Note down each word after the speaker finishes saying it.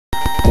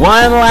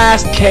One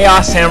last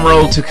Chaos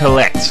Emerald to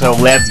collect, so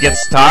let's get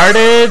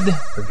started.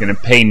 We're gonna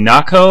pay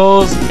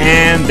Knuckles,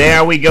 and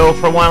there we go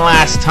for one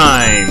last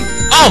time.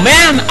 Oh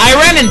man, I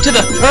ran into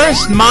the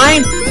first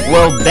mine?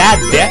 Well, that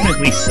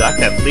definitely sucked.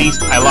 At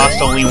least I lost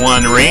only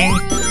one ring.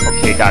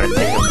 Okay, gotta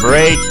take a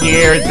break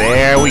here.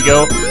 There we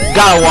go.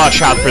 Gotta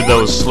watch out for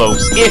those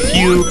slopes. If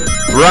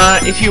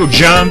you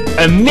jump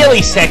a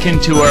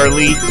millisecond too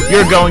early,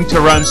 you're going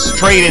to run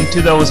straight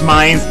into those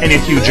mines, and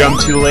if you jump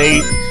too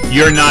late,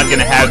 you're not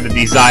gonna have the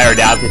desired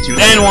altitude.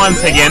 And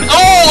once again,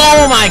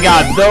 oh my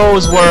god,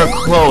 those were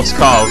close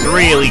calls,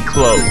 really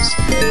close.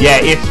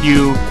 Yeah, if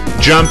you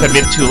jump a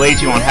bit too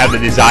late, you won't have the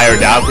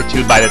desired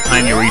altitude by the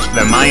time you reach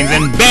the mines,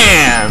 and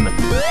BAM!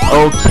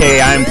 Okay,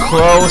 I'm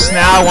close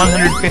now,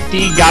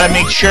 150, gotta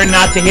make sure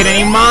not to hit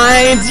any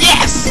mines,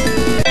 yes!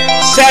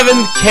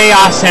 7th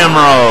Chaos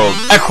Emerald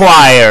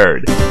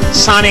acquired.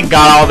 Sonic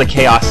got all the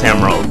Chaos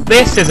Emerald.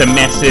 This is a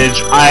message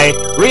I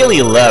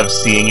really love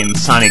seeing in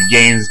Sonic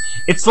games.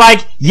 It's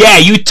like, yeah,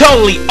 you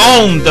totally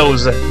own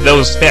those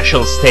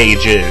special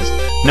stages.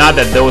 Not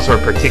that those were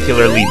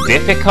particularly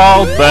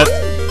difficult, but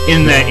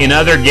in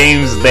other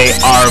games they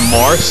are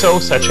more so,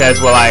 such as,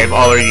 well, I've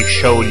already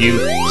showed you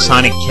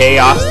Sonic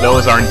Chaos.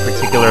 Those aren't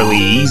particularly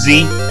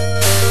easy.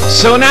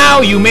 So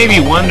now you may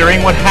be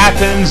wondering what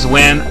happens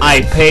when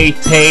I pay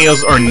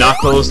Tails or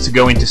Knuckles to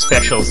go into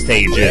special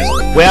stages.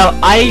 Well,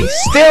 I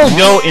still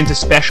go into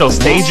special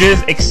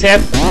stages,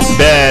 except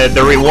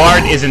the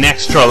reward is an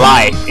extra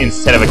life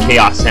instead of a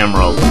Chaos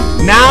Emerald.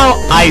 Now,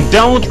 I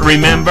don't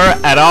remember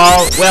at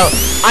all. Well,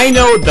 I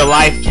know the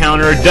life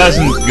counter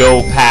doesn't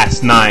go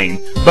past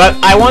 9, but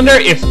I wonder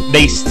if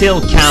they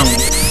still count.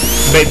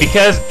 But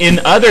because in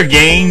other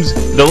games,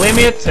 the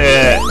limit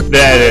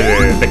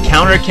the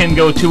counter can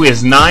go to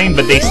is 9,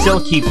 but they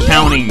still keep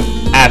counting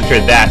after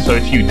that. So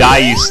if you die,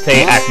 you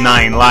stay at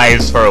 9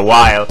 lives for a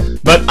while.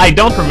 But I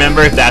don't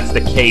remember if that's the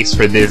case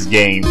for this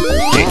game.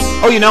 Okay.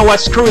 Oh, you know what?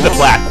 Screw the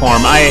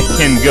platform. I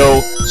can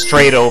go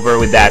straight over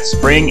with that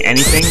spring.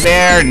 Anything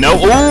there? No.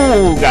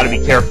 Ooh, gotta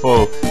be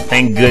careful.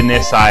 Thank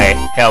goodness I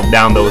held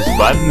down those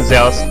buttons,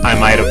 else I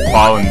might have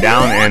fallen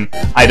down, and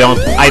I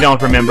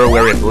don't remember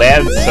where it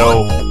led,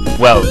 so,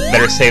 well,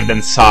 better safe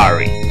than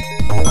sorry.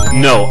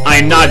 No,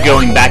 I'm not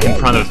going back in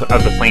front of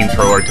the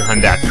flamethrower to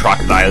hunt that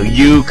crocodile.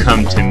 You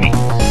come to me.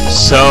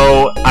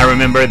 So, I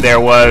remember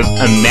there was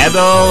a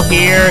medal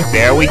here.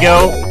 There we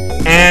go.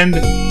 And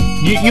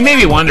you may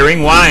be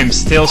wondering why I'm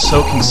still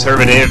so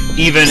conservative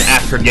even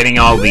after getting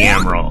all the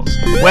emeralds.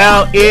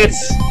 Well,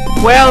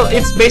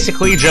 it's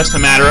basically just a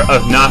matter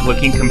of not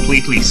looking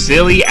completely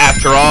silly.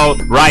 After all,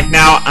 right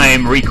now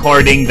I'm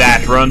recording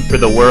that run for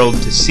the world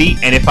to see,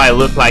 and if I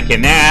look like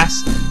an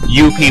ass,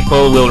 you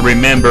people will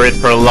remember it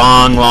for a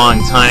long, long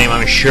time,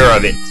 I'm sure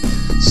of it.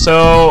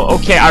 So,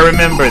 okay, I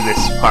remember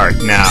this part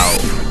now.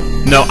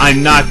 No,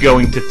 I'm not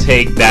going to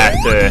take that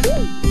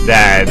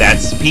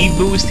speed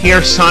boost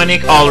here.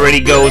 Sonic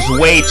already goes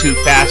way too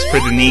fast for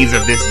the needs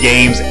of this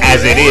game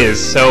as it is,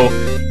 so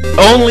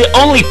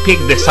only pick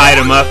this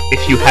item up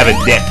if you have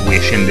a death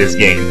wish in this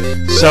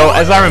game. So,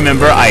 as I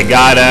remember, I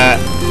gotta...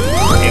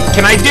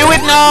 Can I do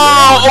it?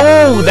 No!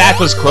 Oh, that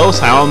was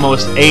close. I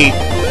almost ate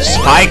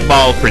Spike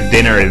Ball for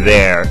dinner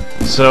there.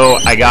 So,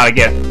 I gotta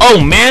get... Oh,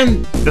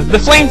 man! The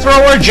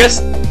flamethrower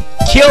just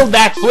killed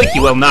that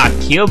flicky. Well, not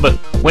killed, but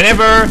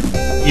whenever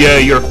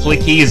your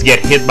flickies get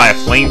hit by a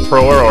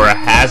flamethrower or a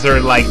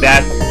hazard like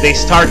that, they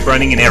start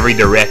running in every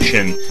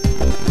direction.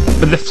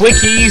 But the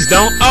flickies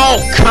don't...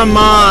 Oh, come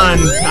on!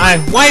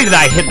 Why did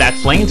I hit that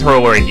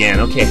flamethrower again?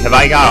 Okay, have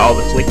I got all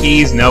the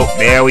flickies? Nope,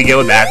 there we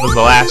go, that was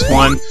the last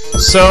one.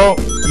 So,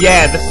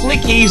 yeah, the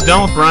flickies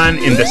don't run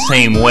in the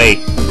same way.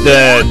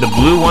 The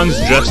blue ones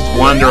just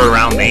wander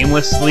around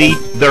aimlessly.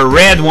 The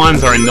red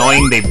ones are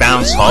annoying, they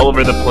bounce all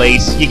over the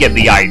place. You get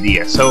the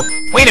idea. So,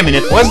 wait a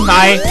minute, wasn't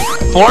I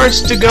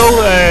forced to go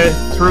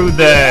through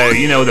the,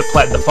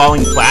 the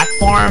falling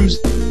platforms?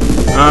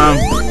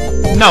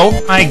 No,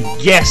 I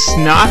guess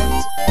not.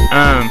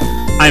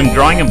 I'm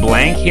drawing a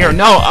blank here.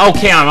 No,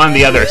 okay, I'm on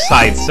the other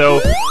side.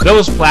 So,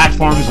 those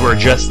platforms were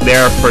just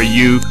there for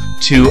you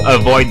to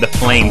avoid the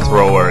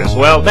flamethrowers.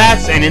 Well,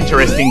 that's an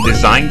interesting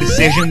design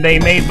decision they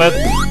made, but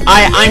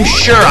I'm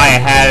sure I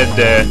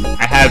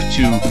have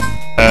to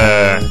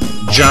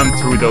jump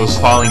through those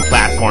falling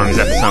platforms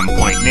at some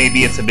point.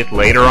 Maybe it's a bit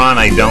later on,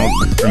 I don't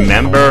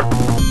remember.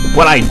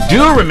 What I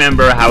do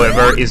remember,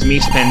 however, is me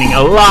spending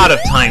a lot of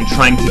time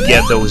trying to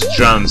get those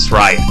jumps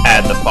right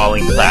at the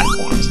falling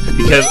platforms.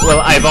 Because,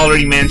 well, I've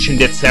already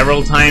mentioned it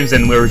several times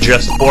and we're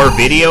just 4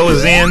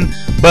 videos in,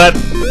 but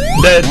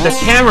the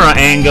camera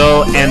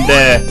angle and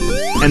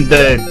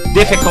the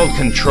difficult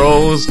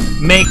controls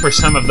make for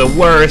some of the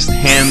worst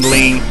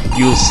handling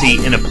you'll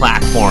see in a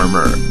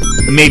platformer.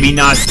 Maybe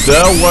not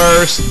the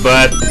worst,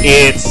 but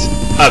it's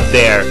up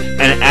there.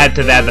 And add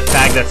to that the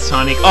fact that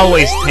Sonic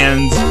always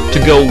tends to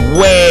go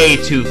way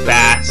too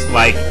fast,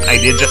 like I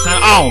did just now.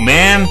 Oh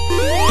man,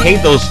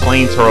 hate those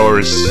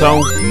flamethrowers so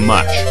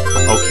much.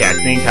 Okay, I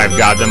think I've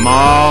got them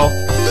all.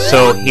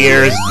 So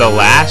here's the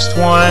last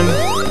one,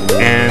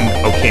 and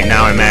okay. Okay,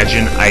 now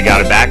imagine I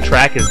gotta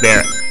backtrack. Is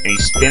there any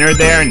spinner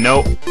there?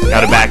 Nope.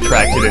 Gotta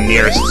backtrack to the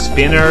nearest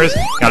spinners.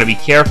 Gotta be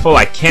careful.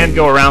 I can't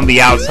go around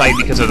the outside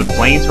because of the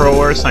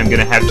flamethrower, so I'm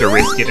gonna have to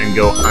risk it and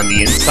go on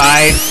the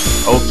inside.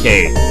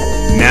 Okay.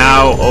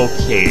 Now,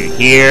 okay.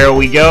 Here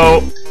we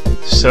go.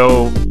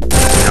 So,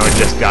 now I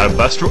just gotta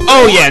bust through.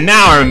 Oh yeah,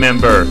 now I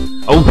remember.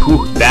 Oh,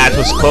 whew, that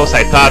was close.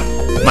 I thought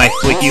my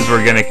flickies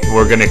were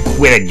gonna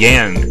quit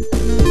again.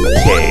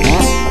 Okay.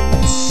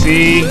 Let's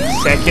see.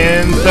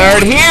 Second,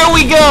 third. Here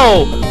we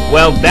go!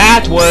 Well,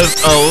 that was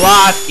a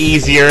lot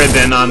easier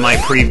than on my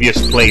previous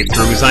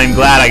playthroughs. I'm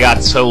glad I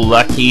got so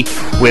lucky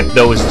with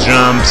those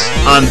jumps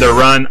on the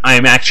run.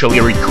 I'm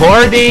actually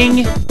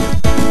recording.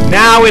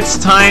 Now it's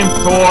time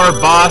for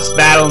boss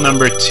battle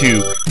number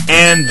 2.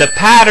 And the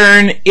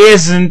pattern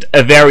isn't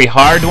a very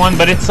hard one,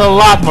 but it's a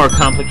lot more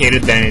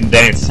complicated than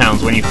it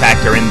sounds when you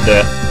factor in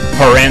the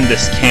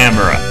horrendous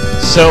camera.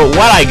 So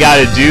what I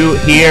gotta do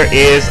here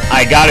is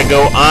I gotta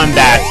go on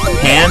that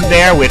hand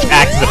there, which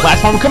acts as a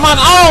platform. Come on!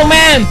 Oh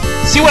man!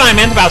 See what I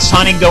meant about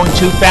Sonic going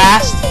too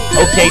fast?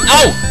 Okay.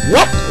 Oh!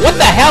 What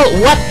the hell?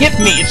 What hit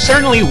me? It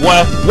certainly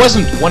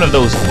wasn't one of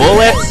those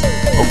bullets.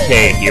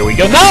 Okay, here we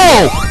go.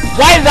 No!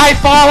 Why did I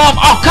fall off?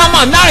 Oh, come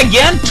on, not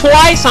again!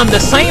 Twice on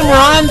the same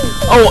run?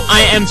 Oh,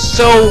 I am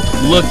so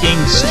looking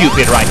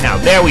stupid right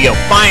now. There we go,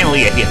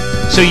 finally a hit.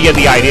 So you get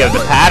the idea of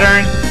the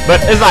pattern.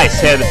 But as I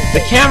said,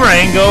 the camera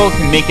angle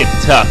can make it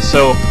tough.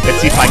 So let's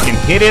see if I can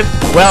hit it.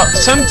 Well,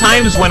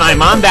 sometimes when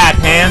I'm on that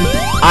hand,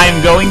 I'm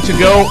going to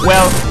go,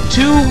 well,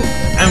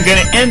 I'm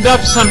gonna end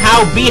up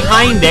somehow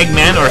behind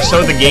Eggman, or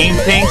so the game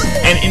thinks.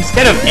 And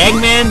instead of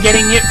Eggman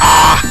getting hit,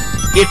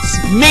 it's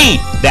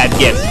me that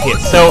gets hit.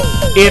 So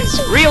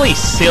it's really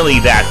silly,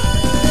 that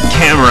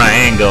camera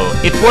angle.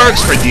 It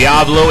works for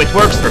Diablo, it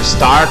works for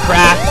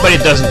StarCraft, but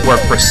it doesn't work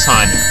for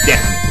Sonic,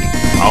 definitely.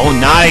 Oh,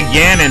 not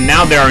again, and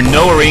now there are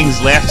no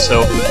rings left,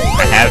 so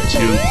I have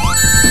to...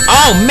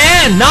 Oh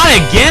man, not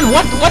again?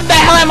 What the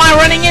hell am I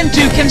running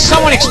into? Can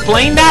someone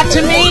explain that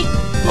to me?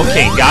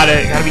 Okay,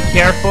 gotta be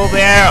careful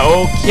there.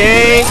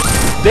 Okay,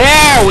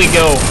 there we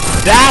go.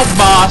 That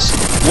boss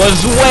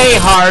was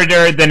way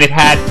harder than it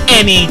had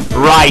any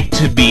right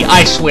to be.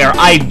 I swear,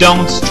 I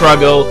don't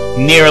struggle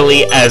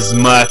nearly as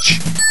much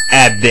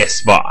at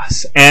this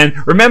boss. And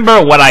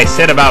remember what I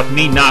said about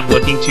me not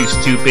looking too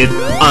stupid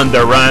on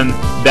the run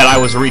that I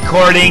was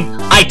recording?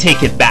 I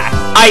take it back.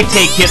 I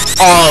take it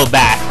all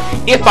back.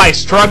 If I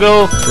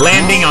struggle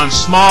landing on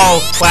small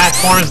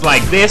platforms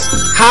like this,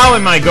 how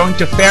am I going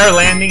to fare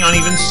landing on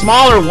even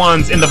smaller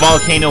ones in the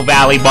Volcano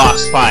Valley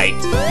boss fight?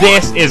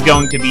 This is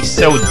going to be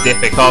so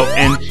difficult,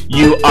 and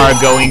you are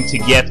going to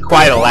get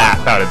quite a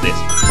laugh out of this.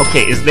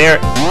 Okay, is there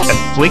a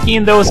flicky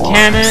in those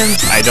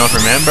cannons? I don't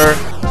remember.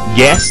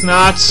 Guess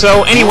not.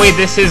 So anyway,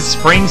 this is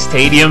Spring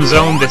Stadium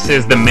Zone. This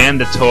is the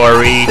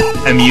mandatory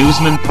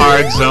amusement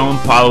park zone,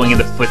 following in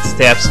the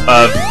footsteps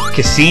of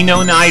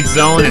Casino Night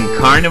Zone and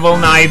Carnival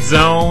Night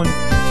Zone.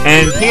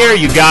 And here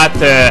you got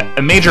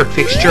a major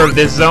fixture of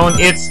this zone.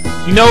 It's,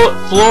 you know,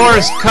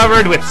 floors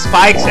covered with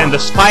spikes, and the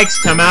spikes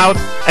come out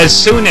as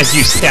soon as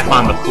you step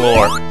on the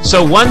floor.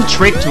 So one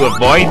trick to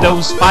avoid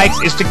those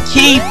spikes is to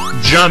keep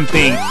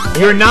jumping.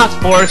 You're not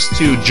forced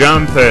to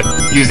jump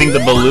using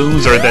the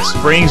balloons or the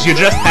springs. You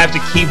just have to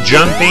keep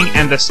jumping,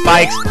 and the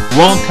spikes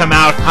won't come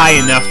out high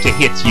enough to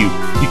hit you.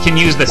 You can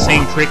use the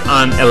same trick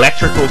on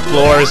electrical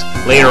floors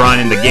later on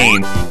in the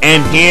game.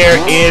 And here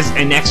is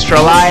an extra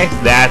life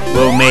that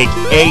will make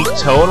 8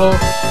 total.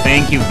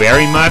 Thank you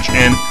very much.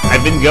 And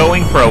I've been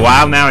going for a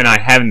while now, and I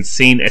haven't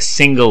seen a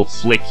single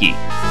flicky.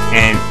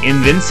 And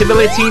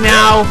invincibility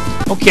now?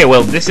 Okay,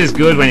 well, this is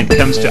good when it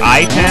comes to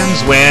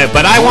items,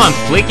 but I want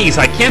flickies.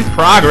 I can't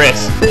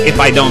progress if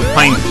I don't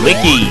find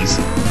flickies.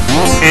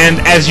 And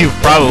as you've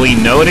probably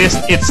noticed,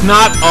 it's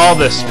not all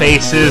the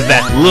spaces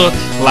that look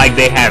like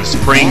they have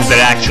springs that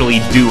actually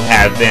do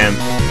have them.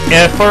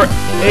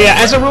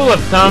 As a rule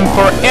of thumb,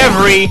 for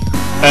every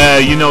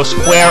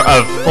square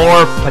of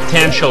 4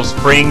 potential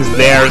springs,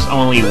 there's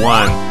only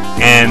one.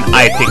 And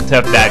I picked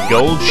up that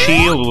gold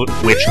shield,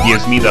 which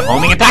gives me the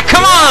homing attack.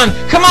 Come on!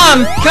 Come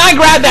on! Can I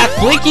grab that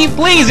flicky,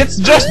 please? It's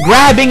just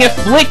grabbing a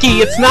flicky.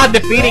 It's not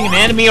defeating an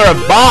enemy or a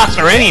boss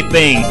or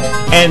anything.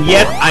 And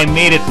yet, I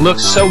made it look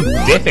so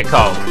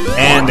difficult.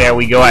 And there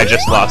we go, I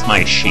just lost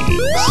my shield.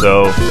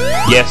 So,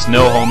 yes,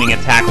 no homing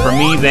attack for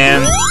me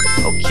then.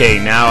 Okay,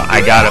 now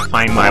I gotta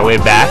find my way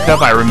back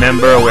up. I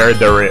remember where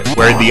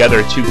the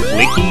other 2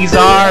 flickies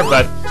are,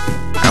 but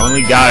I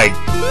only gotta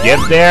get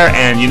there,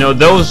 and you know,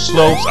 those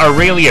slopes are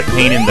really a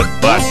pain in the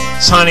butt.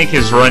 Sonic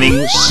is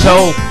running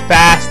so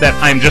fast that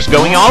I'm just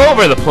going all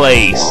over the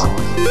place.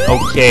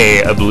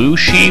 Okay, a blue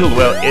shield,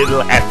 well,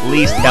 it'll at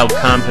least help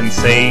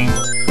compensate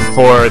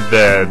for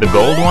the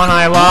gold one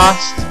I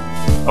lost.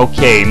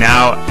 Okay,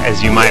 now,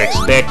 as you might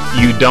expect,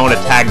 you don't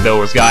attack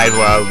those guys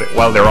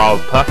while they're all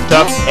puffed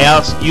up,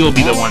 else you'll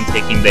be the one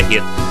taking the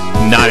hit.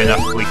 Not enough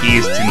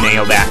flickies to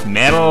nail that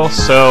medal,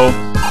 so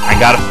I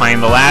gotta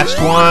find the last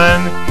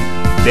one.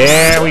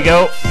 There we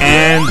go,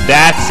 and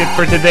that's it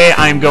for today.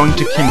 I'm going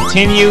to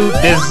continue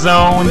this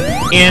zone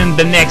in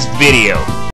the next video.